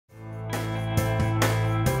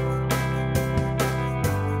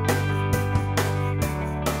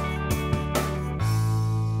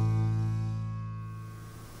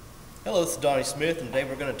Hello, this is Donnie Smith, and today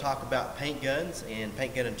we're going to talk about paint guns and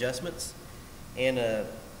paint gun adjustments. And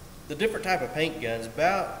the different type of paint guns,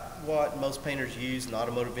 about what most painters use in the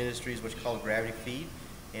automotive industry is what you call gravity feed,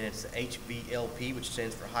 and it's HVLP, which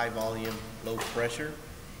stands for high volume, low pressure.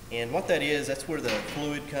 And what that is, that's where the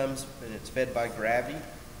fluid comes and it's fed by gravity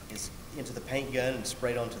into the paint gun and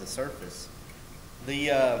sprayed onto the surface.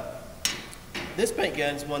 This paint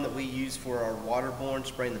gun is one that we use for our waterborne,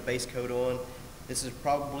 spraying the base coat on. This is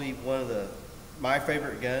probably one of my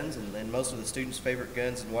favorite guns and most of the students' favorite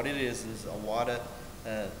guns. And what it is a Wada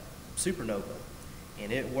Supernova.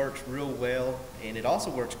 And it works real well, and it also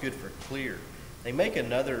works good for clear. They make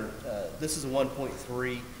another, this is a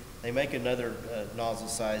 1.3. They make another nozzle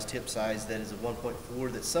size, tip size, that is a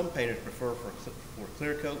 1.4 that some painters prefer for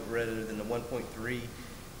clear coat rather than the 1.3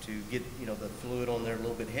 to get the fluid on there a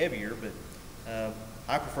little bit heavier. But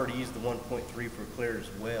I prefer to use the 1.3 for clear as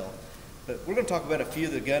well. But we're going to talk about a few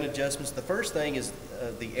of the gun adjustments. The first thing is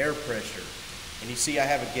the air pressure. And you see I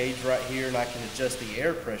have a gauge right here, and I can adjust the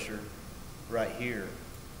air pressure right here.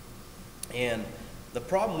 And the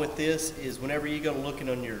problem with this is whenever you go looking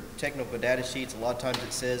on your technical data sheets, a lot of times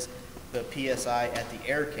it says the PSI at the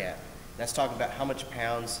air cap. That's talking about how much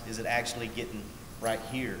pounds is it actually getting right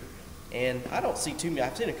here. And I don't see too many.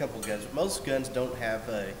 I've seen a couple of guns. Most guns don't have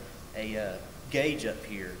a gauge up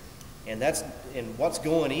here. And what's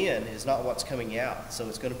going in is not what's coming out, so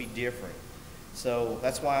it's going to be different. So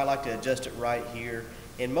that's why I like to adjust it right here.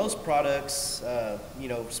 In most products,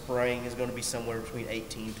 spraying is going to be somewhere between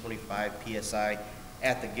 18 and 25 PSI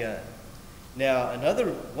at the gun. Now,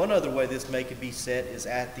 one other way this could be set is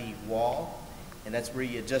at the wall, and that's where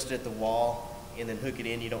you adjust it at the wall and then hook it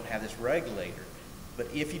in. You don't have this regulator. But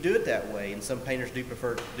if you do it that way, and some painters do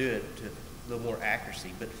prefer to do it to a little more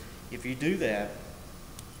accuracy, but if you do that,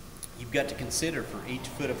 you've got to consider for each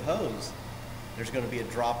foot of hose, there's going to be a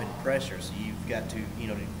drop in pressure. So you've got to,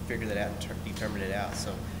 figure that out and determine it out.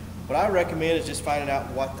 So what I recommend is just finding out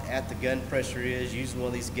what at the gun pressure is, using one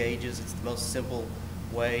of these gauges. It's the most simple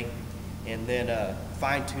way, and then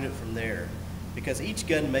fine tune it from there. Because each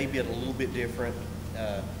gun may be a little bit different.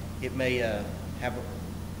 It may have,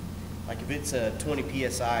 like if it's a 20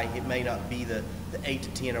 PSI, it may not be the 8 to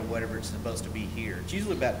 10 or whatever it's supposed to be here. It's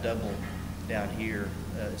usually about double down here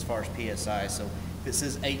as far as PSI. So if it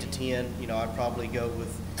says 8 to 10, I'd probably go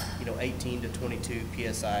with 18 to 22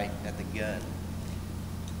 PSI at the gun.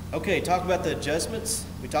 Okay, talk about the adjustments.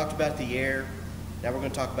 We talked about the air. Now we're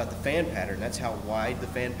going to talk about the fan pattern. That's how wide the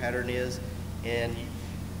fan pattern is. And you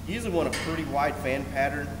usually want a pretty wide fan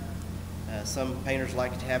pattern. Some painters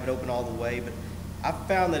like to have it open all the way, but I've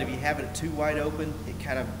found that if you have it too wide open, it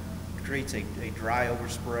kind of creates a dry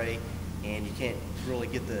overspray, and you can't really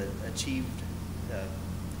get the achieved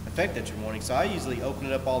effect that you're wanting. So I usually open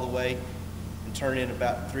it up all the way and turn in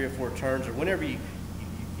about 3 or 4 turns, or whenever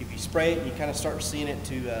if you spray it and you kind of start seeing it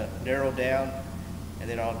to narrow down, and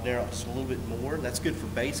then I'll narrow it just a little bit more. That's good for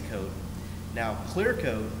base coat. Now clear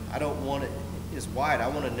coat, I don't want it as wide. I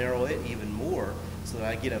want to narrow it even more so that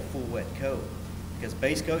I get a full wet coat. Because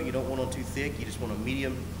base coat, you don't want them too thick. You just want a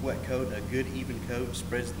medium wet coat, a good even coat,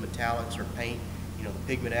 spreads the metallics or paint, the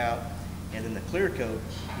pigment out. And then the clear coat,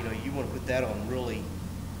 you want to put that on really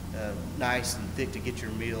nice and thick to get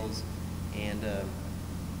your meals and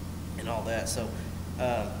all that. So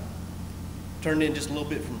turn in just a little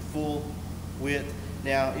bit from full width.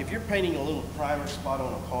 Now, if you're painting a little primer spot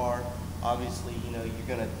on a car, obviously, you're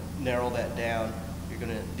going to narrow that down. You're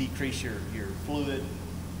going to decrease your fluid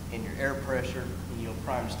and your air pressure, and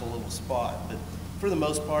prime just a little spot. But for the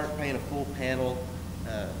most part, paint a full panel,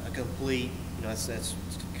 a complete, that's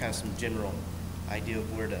kind of some general idea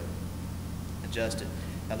of where to adjust it.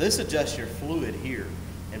 Now this adjusts your fluid here,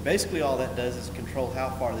 and basically all that does is control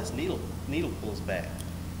how far this needle pulls back.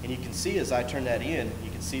 And you can see as I turn that in,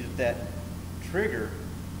 you can see that trigger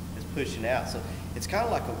is pushing out. So it's kind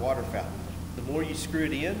of like a water fountain. The more you screw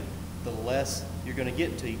it in, the less you're going to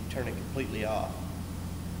get until you turn it completely off.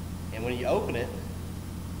 And when you open it,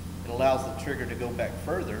 it allows the trigger to go back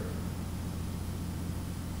further,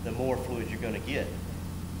 the more fluid you're going to get.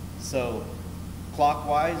 So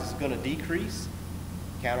clockwise is going to decrease,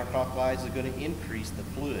 counterclockwise is going to increase the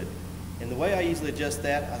fluid. And the way I usually adjust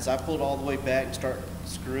that is I pull it all the way back and start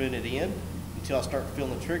screwing it in until I start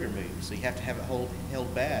feeling the trigger move. So you have to have it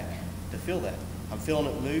held back to feel that. I'm feeling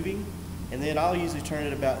it moving, and then I'll usually turn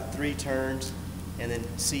it about 3 turns and then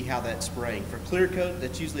see how that's spraying. For clear coat,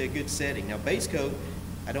 that's usually a good setting. Now base coat,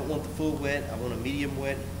 I don't want the full wet, I want a medium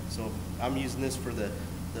wet. So if I'm using this for the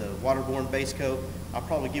waterborne base coat, I'll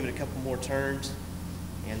probably give it a couple more turns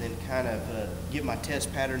and then kind of get my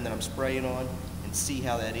test pattern that I'm spraying on, and see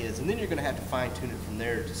how that is. And then you're going to have to fine tune it from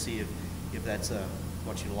there to see if that's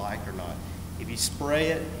what you like or not. If you spray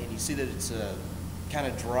it and you see that it's kind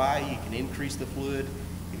of dry, you can increase the fluid.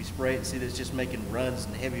 If you spray it and see that it's just making runs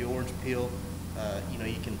and heavy orange peel, you know,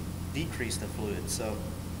 you can decrease the fluid. So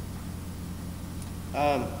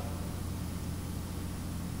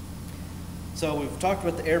we've talked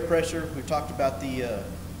about the air pressure, we've talked about the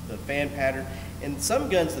fan pattern. In some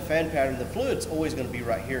guns, the fan pattern, the fluid's always going to be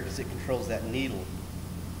right here because it controls that needle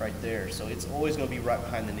right there. So it's always going to be right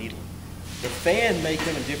behind the needle. The fan may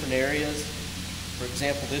come in different areas. For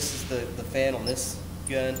example, this is the fan on this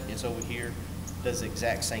gun. It's over here. Does the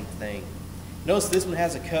exact same thing. Notice this one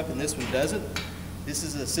has a cup and this one doesn't. This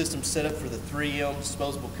is a system set up for the 3M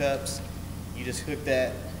disposable cups. You just hook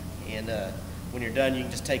that, and when you're done, you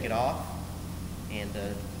can just take it off, and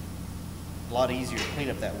a lot easier to clean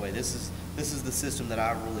up that way. This is the system that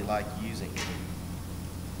I really like using.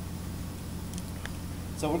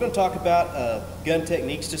 So we're going to talk about gun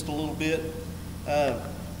techniques just a little bit.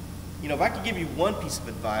 You know, if I could give you one piece of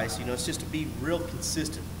advice, you know, it's just to be real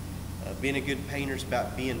consistent. Being a good painter is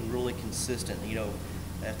about being really consistent. You know,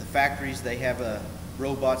 at the factories, they have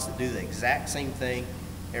robots that do the exact same thing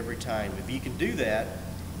every time. If you can do that,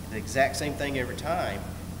 the exact same thing every time,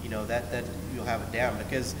 you know, that you'll have it down,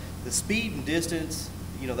 because the speed and distance,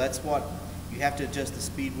 you know, that's what you have to adjust the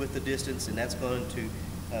speed with the distance, and that's going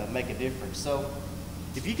to make a difference. So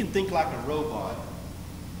if you can think like a robot,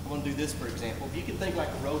 I'm going to do this for example. If you can think like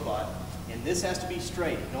a robot, and this has to be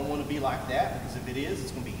straight. You don't want to be like that, because if it is,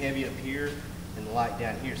 it's going to be heavy up here and light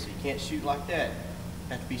down here. So you can't shoot like that.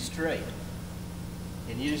 You have to be straight.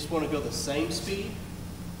 And you just want to go the same speed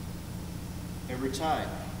every time.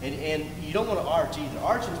 And you don't want to arch either.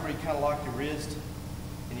 Arching is where you kind of lock your wrist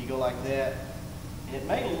and you go like that. And it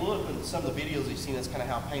may look in some of the videos you've seen, that's kind of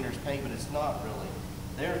how painters paint, but it's not really.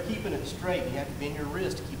 They're keeping it straight. You have to bend your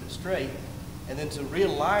wrist to keep it straight. And then to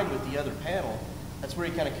realign with the other panel, that's where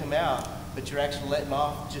you kind of come out, but you're actually letting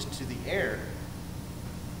off just to the air.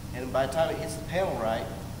 And by the time it hits the panel right,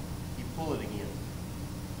 you pull it again.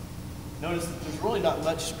 Notice that there's really not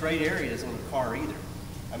much straight areas on the car either.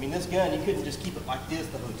 I mean, this gun, you couldn't just keep it like this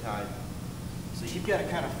the whole time. So you've got to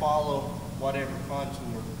kind of follow whatever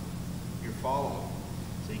contour you're following.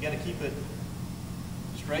 So you got to keep it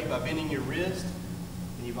straight by bending your wrist,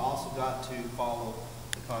 and you've also got to follow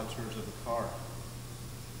the contours of the car.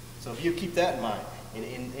 So if you keep that in mind,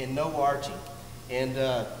 and no arching,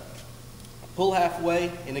 and pull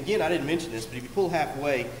halfway, and again, I didn't mention this, but if you pull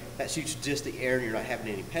halfway, that shoots just the air and you're not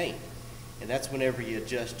having any paint. And that's whenever you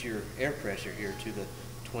adjust your air pressure here to the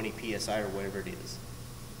 20 PSI or whatever it is.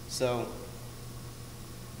 So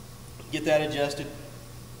get that adjusted.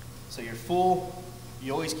 So you're full.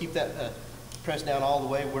 You always keep that pressed down all the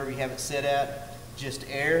way wherever you have it set at. Just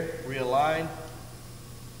air, realign,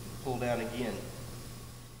 pull down again.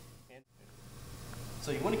 So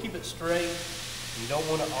you want to keep it straight. You don't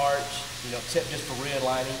want to arch, you know, except just for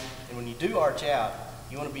realigning. And when you do arch out,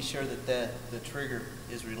 you want to be sure that the trigger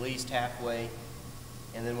is released halfway,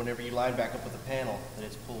 and then whenever you line back up with the panel, that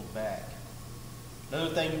it's pulled back.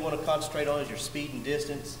 Another thing you want to concentrate on is your speed and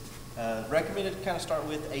distance. Recommended to kind of start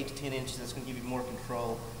with 8 to 10 inches. That's going to give you more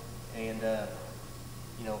control, and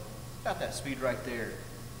you know, got that speed right there.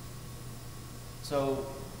 So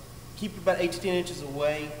keep about 8 to 10 inches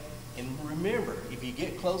away, and remember, if you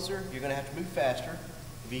get closer, you're going to have to move faster.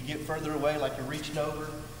 If you get further away, like you're reaching over,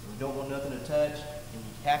 and you don't want nothing to touch, and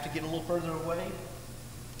you have to get a little further away,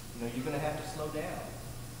 you know, you're going to have to slow down.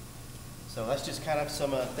 So that's just kind of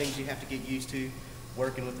some things you have to get used to,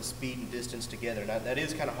 working with the speed and distance together. Now that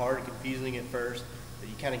is kind of hard and confusing at first, but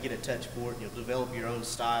you kind of get a touch for it, and you'll develop your own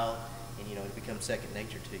style, and you know, it becomes second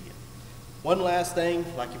nature to you. One last thing,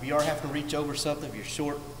 like if you are having to reach over something, if you're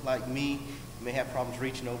short like me, you may have problems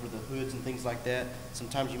reaching over the hoods and things like that.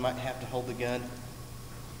 Sometimes you might have to hold the gun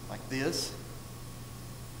like this,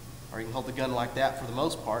 or you can hold the gun like that for the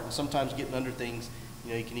most part, and sometimes getting under things,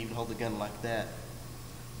 you know, you can even hold the gun like that.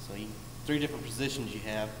 So 3 different positions you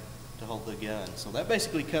have to hold the gun. So that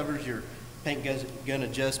basically covers your paint gun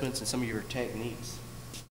adjustments and some of your techniques.